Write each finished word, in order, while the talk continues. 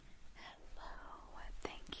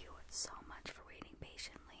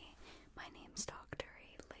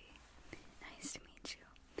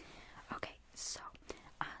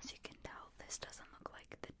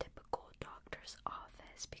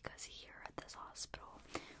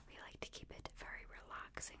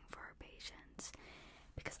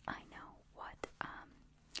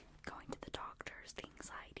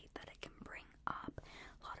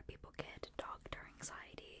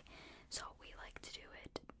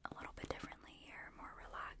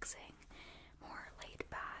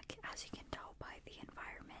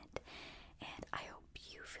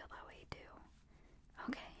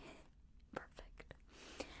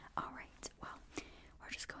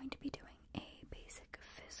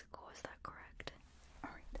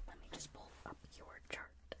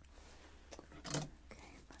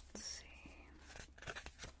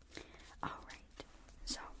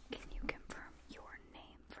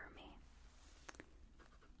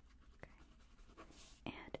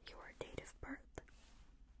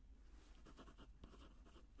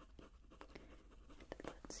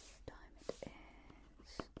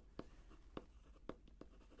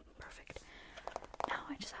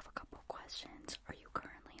questions. Are you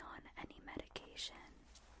currently on any medication?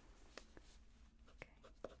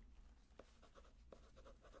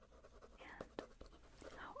 Okay.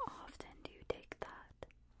 And how often do you take that?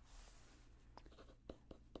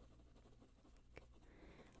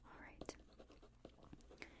 Alright.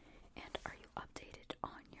 And are you updated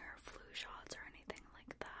on your flu shots or anything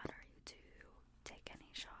like that? Are you to take any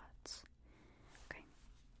shots? Okay.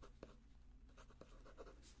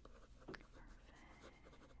 Perfect.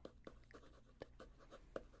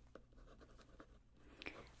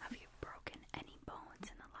 Have you broken any bones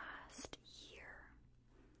in the last year?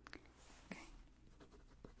 Okay.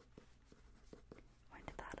 When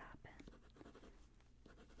did that happen?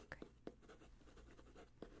 Okay.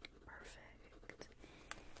 Perfect.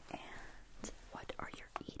 And what are your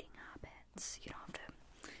eating habits? You don't have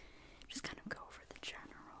to just kind of go over the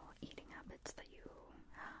general eating habits that you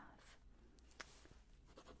have.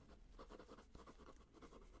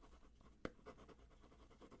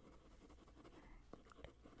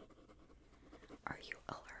 Are you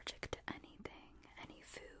allergic to anything? Any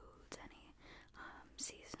foods? Any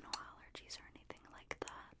seasonal allergies or anything like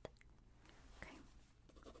that? Okay.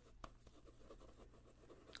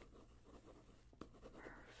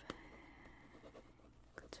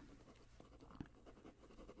 Perfect.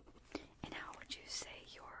 And how would you say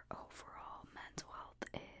your overall mental health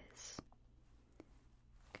is?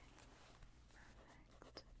 Okay.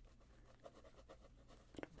 Perfect.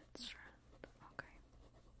 A bit stressed. Okay.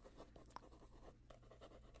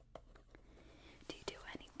 Do you do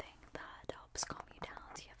anything that helps calm you down?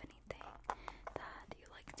 Do you have anything that you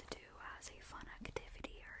like to do as a fun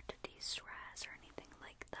activity or to de-stress or anything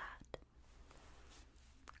like that?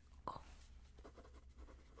 Cool.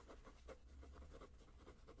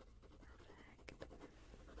 Perfect.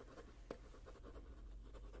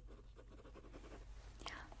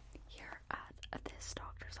 Yeah, here at this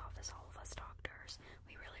doctor's office, all of us doctors,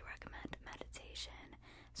 we really recommend meditation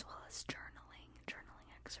as well as journaling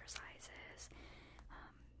exercises,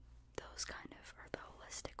 those kind of, or the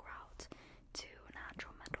holistic route to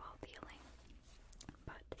natural mental health healing.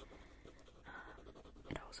 But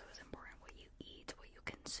it also is important what you eat, what you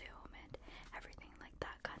consume, and everything like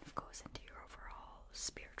that kind of goes into your overall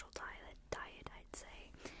spiritual diet, I'd say.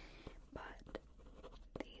 But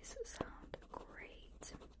these sound great.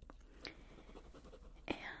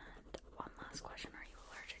 And one last question, are you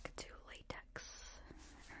allergic to latex?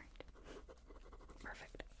 Alright.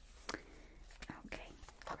 Perfect. Okay,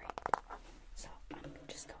 great.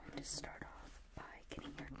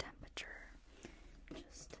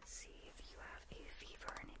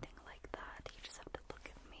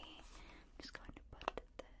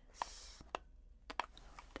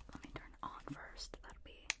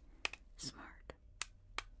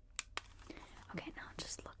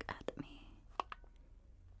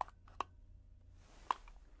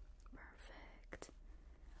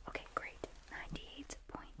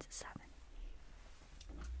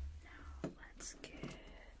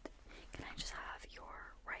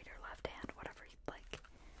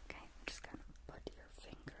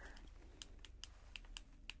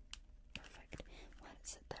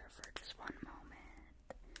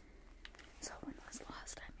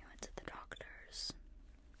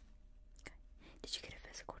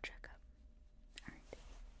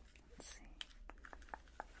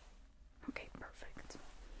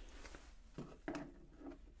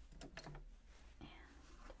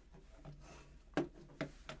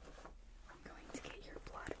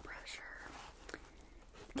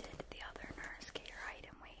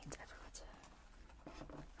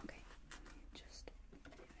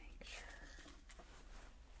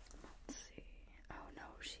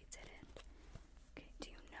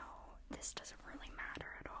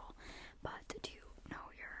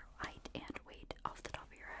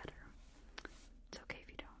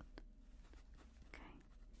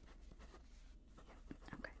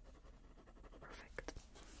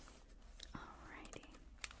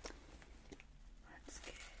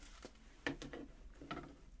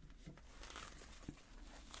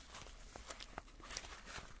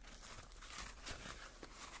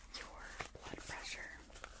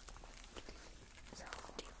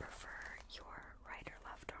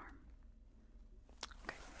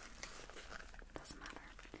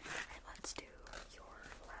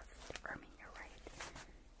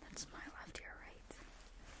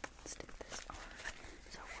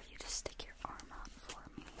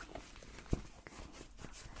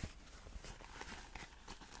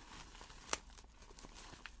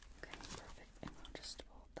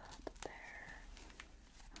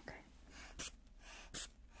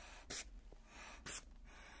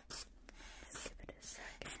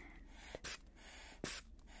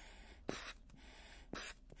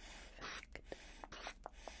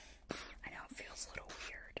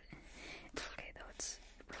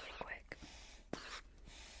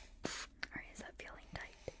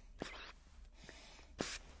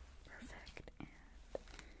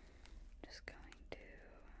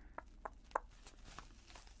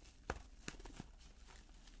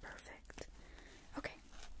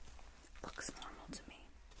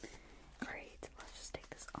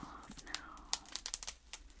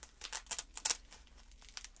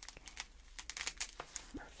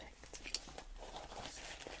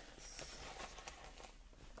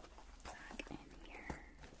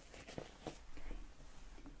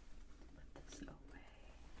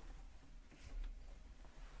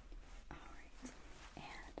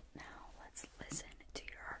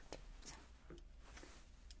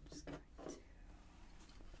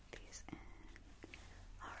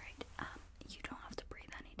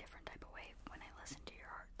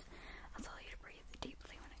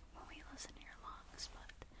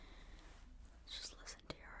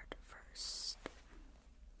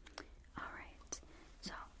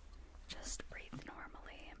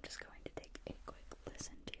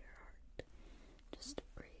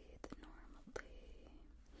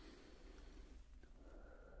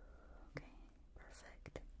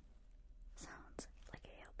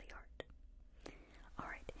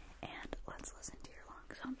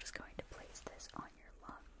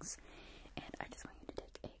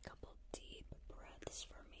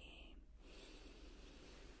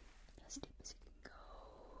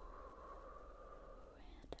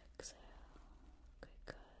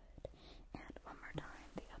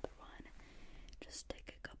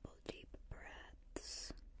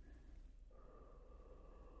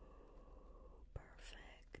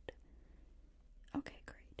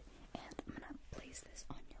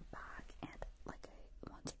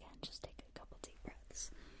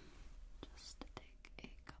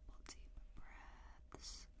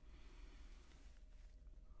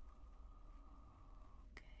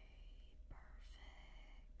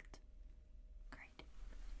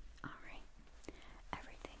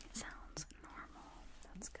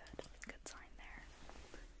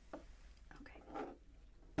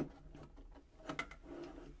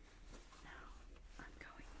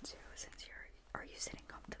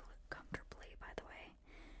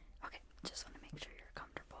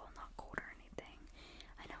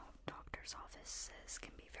 offices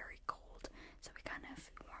can be very cold, so we kind of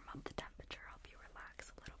warm up the temperature, help you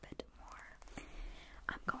relax a little bit more.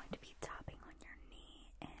 I'm going to be tapping on your knee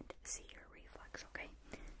and see your reflex, okay?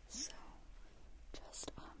 So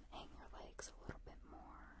just hang your legs a little bit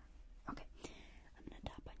more. Okay, I'm gonna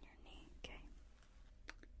tap on your knee, okay?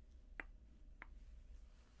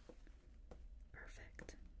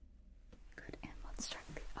 Perfect. Good, and let's check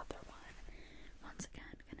the other one. Once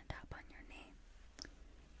again, gonna tap on your knee.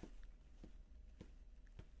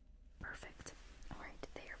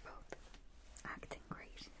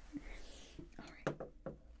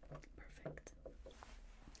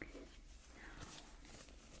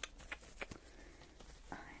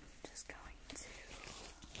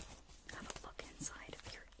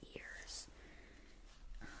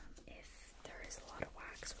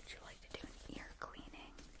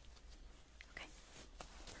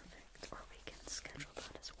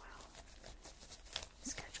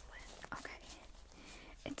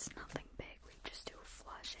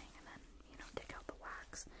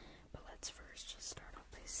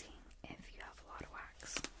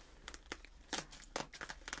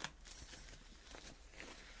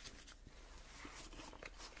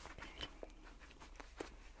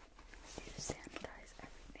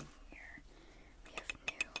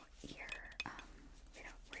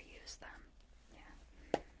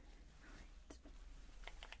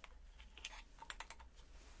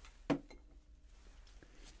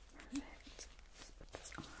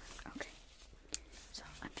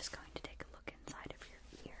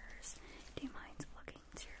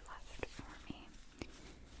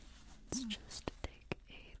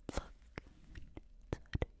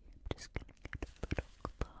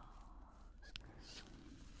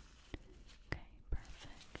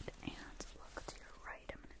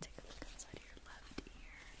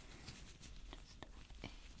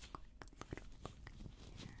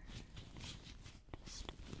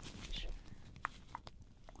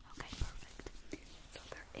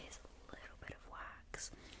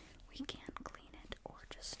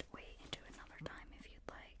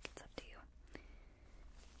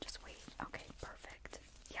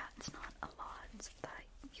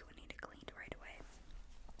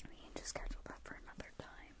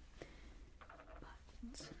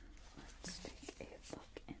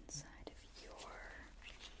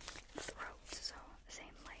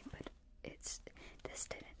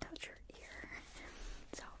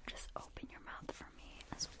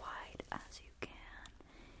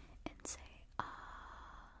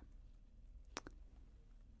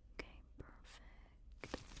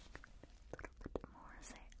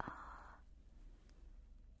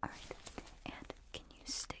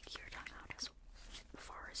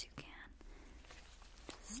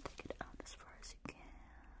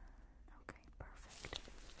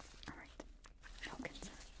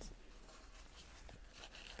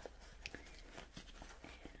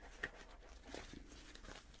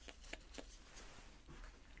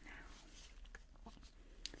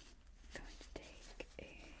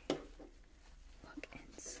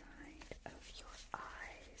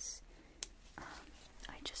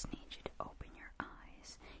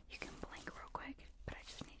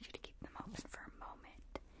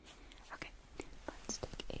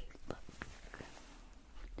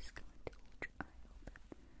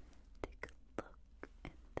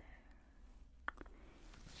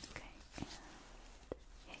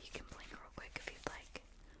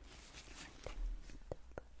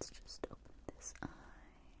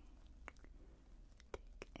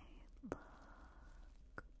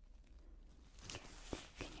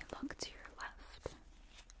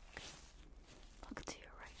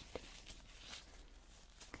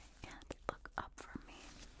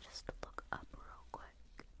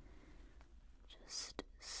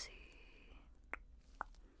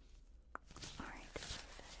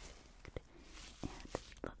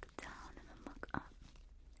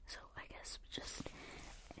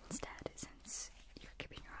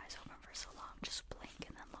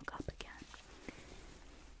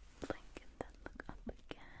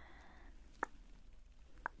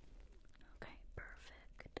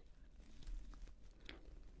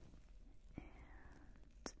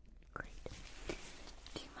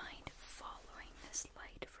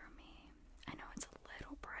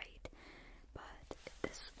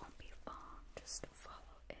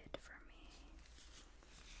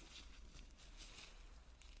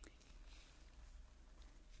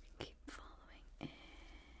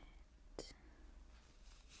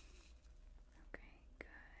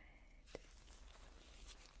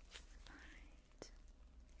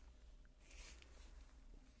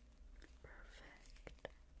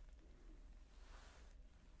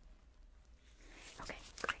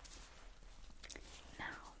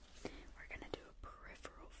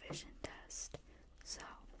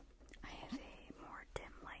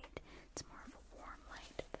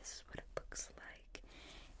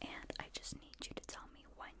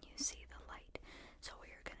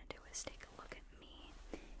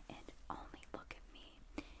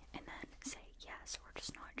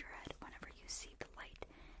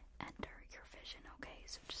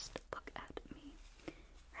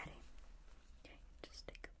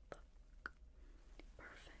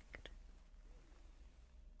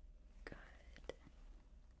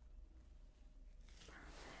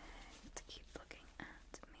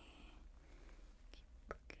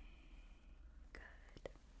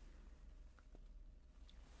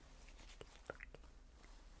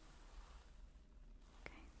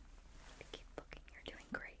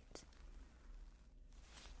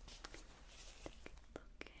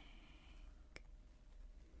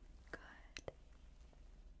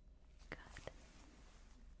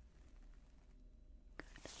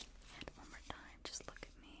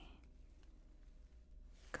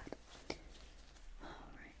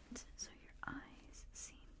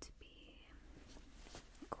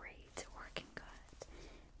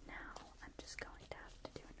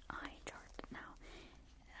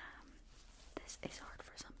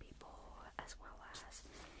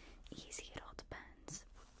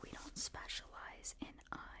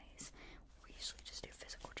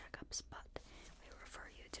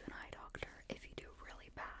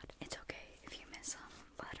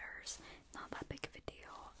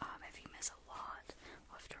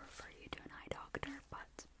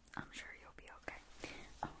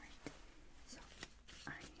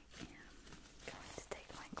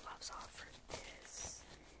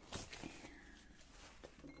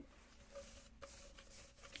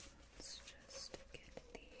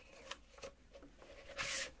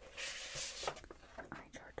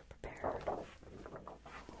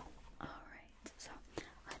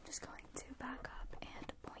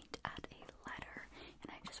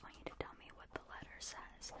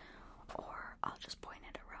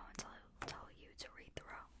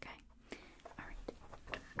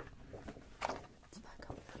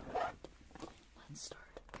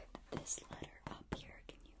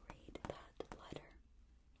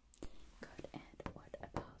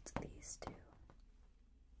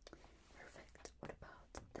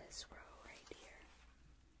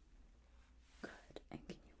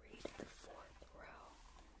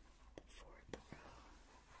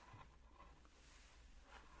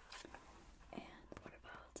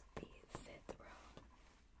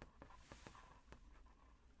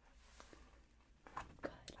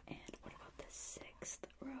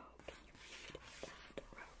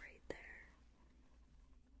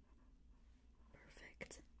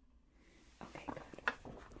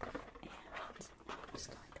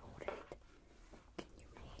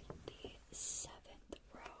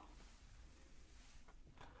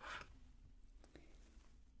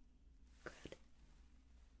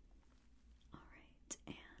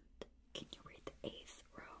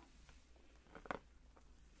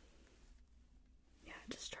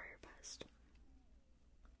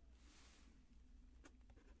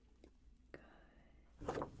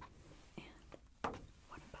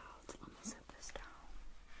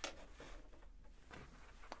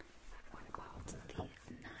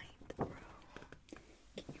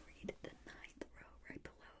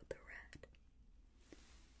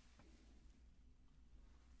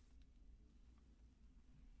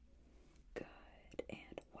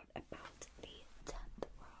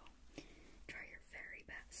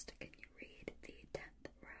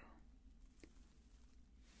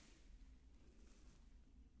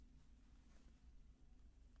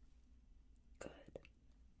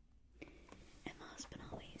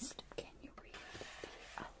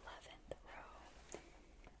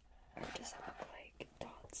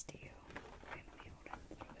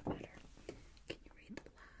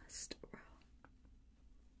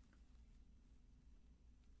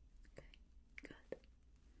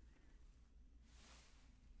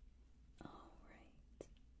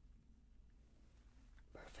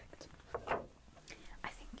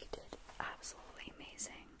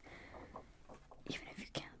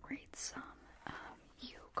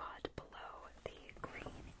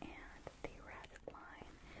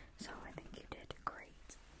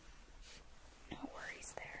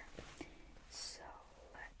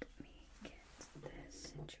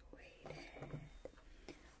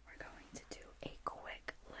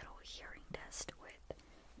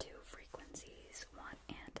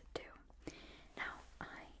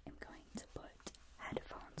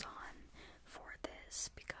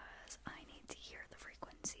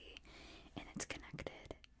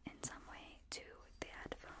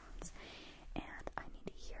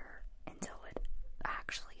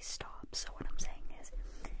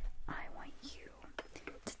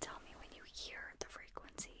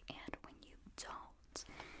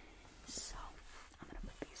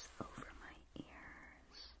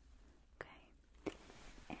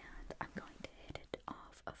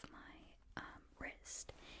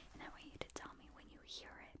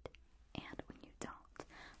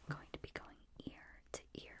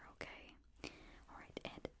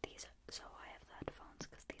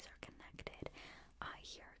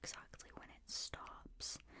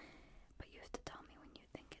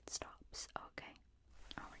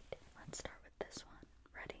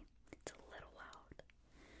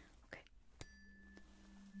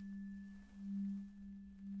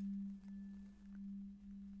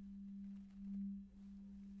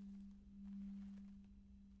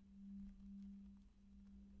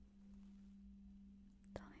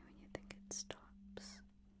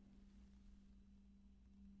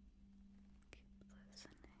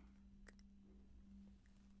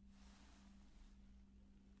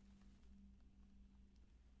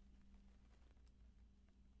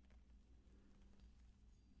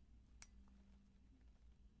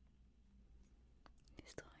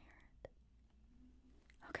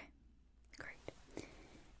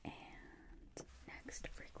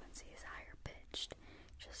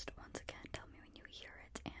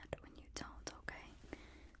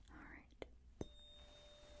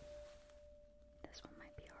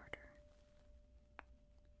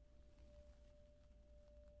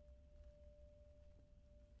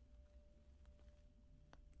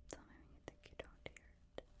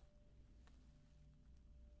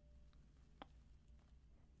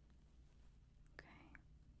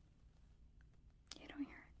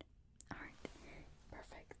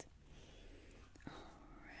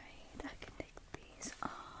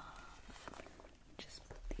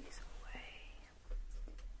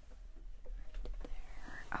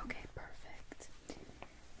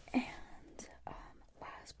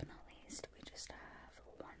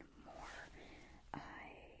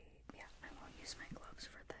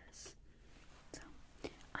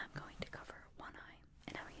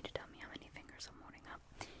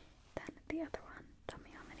 the other one. Tell me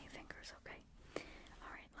how many fingers, okay?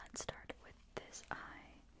 Alright, let's start with this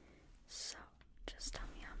eye. So, just tell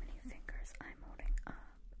me how many fingers I'm holding up.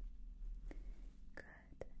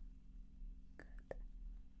 Good. Good.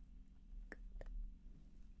 Good.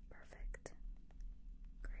 Perfect.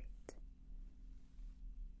 Great.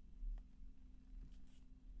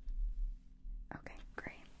 Okay,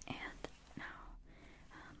 great. And now,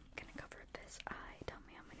 I'm gonna cover this eye. Tell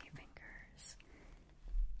me how many fingers.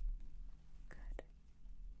 Good.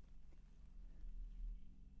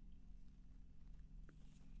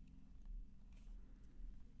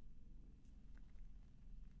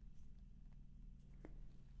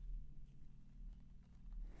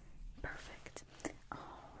 Perfect.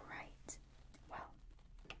 Alright. Well,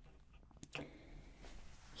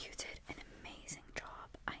 you did an amazing job.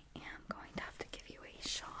 I am going to have to give you a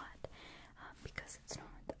shot because it's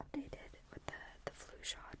not updated with the flu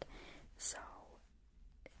shot. So,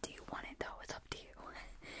 do you want it though? It's up to you.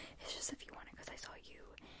 It's just if you want it, because I saw you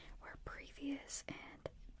were previous and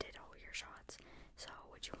did all your shots. So,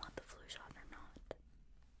 would you want the flu shot or not?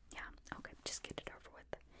 Yeah? Okay, just get it over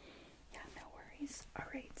with. Yeah, no worries.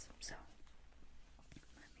 Alright, so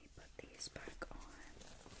let me put these back on.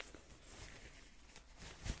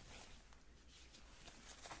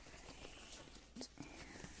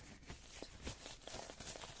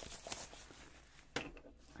 I'm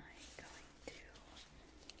going to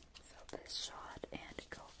fill this shot and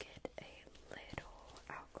go get a little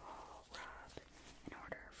alcohol rub in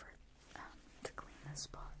order for to clean the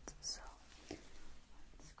spots. So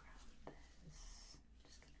let's grab this. I'm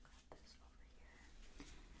just gonna grab this over here.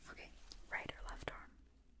 Okay, right or left arm?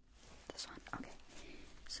 This one? Okay.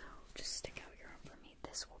 So just stick out your arm for me.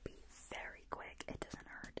 This will be very quick. It doesn't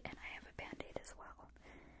hurt, and I have a band-aid as well.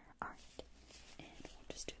 Alright. And we'll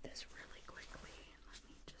just do this really quickly. Let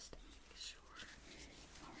me just make sure.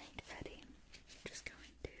 Alright, ready? Just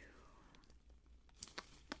going to.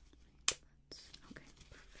 Okay,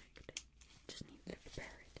 perfect. Just need to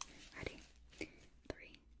prepare it. Ready? 3,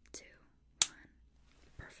 2, 1.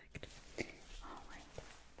 Perfect. Alright.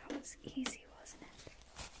 That was easy, wasn't it?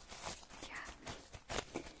 Yeah.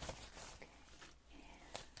 Okay.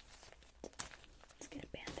 And let's get a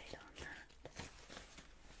band-aid on that.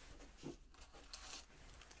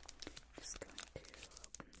 Just going to open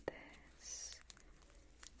this.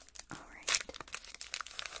 Alright.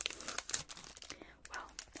 Well,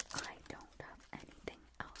 I don't have anything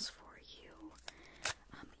else for you.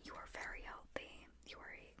 You are very healthy. You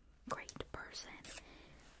are a great person.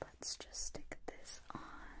 Let's just stick this on.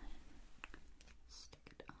 Stick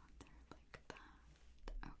it on there like that.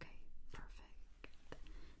 Okay, perfect.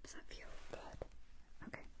 Does that feel good?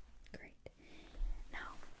 Okay, great.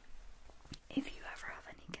 Now, if you ever have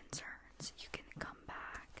any concerns, you can come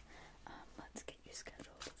back. Let's get you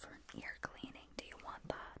scheduled for an ear cleaning. Do you want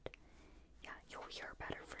that? Yeah, you'll hear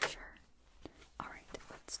better for sure. Alright,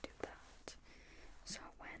 let's do that. So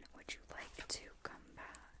when would you like to come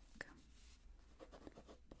back?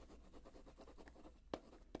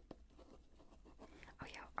 Oh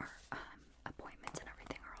yeah, our appointments and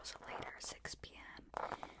everything are also later, 6 p.m.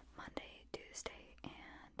 Monday, Tuesday,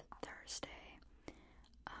 and Thursday.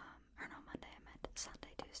 Or no, Monday I meant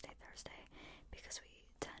Sunday, Tuesday, Thursday, because we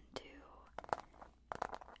tend to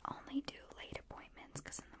only do late appointments,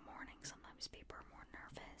 because in the morning sometimes people are more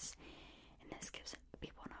nervous, and this gives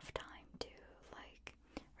people enough time to like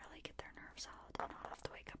really get their nerves out and not have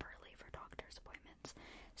to wake up early for doctor's appointments.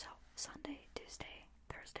 So Sunday, Tuesday,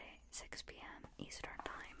 Thursday, 6 p.m. Eastern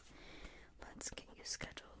time. Let's get you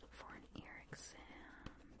scheduled for an ear exam.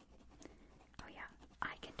 Oh yeah,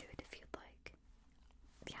 I can do it if you'd like.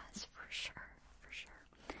 Yes, for sure, for sure.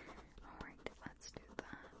 Alright, let's do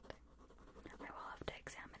that. I will have to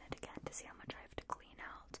examine it again to see how much I have to clean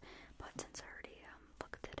out, but since I already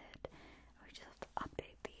looked at it, we just have to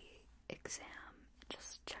update the exam,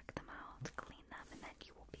 just check them out, clean them, and then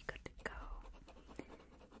you will be good to go.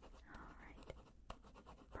 Alright,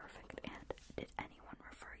 perfect. And did anyone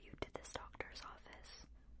refer you to this doctor's office?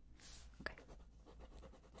 Okay,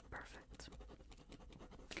 perfect.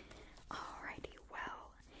 Alrighty,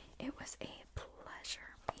 well, it was a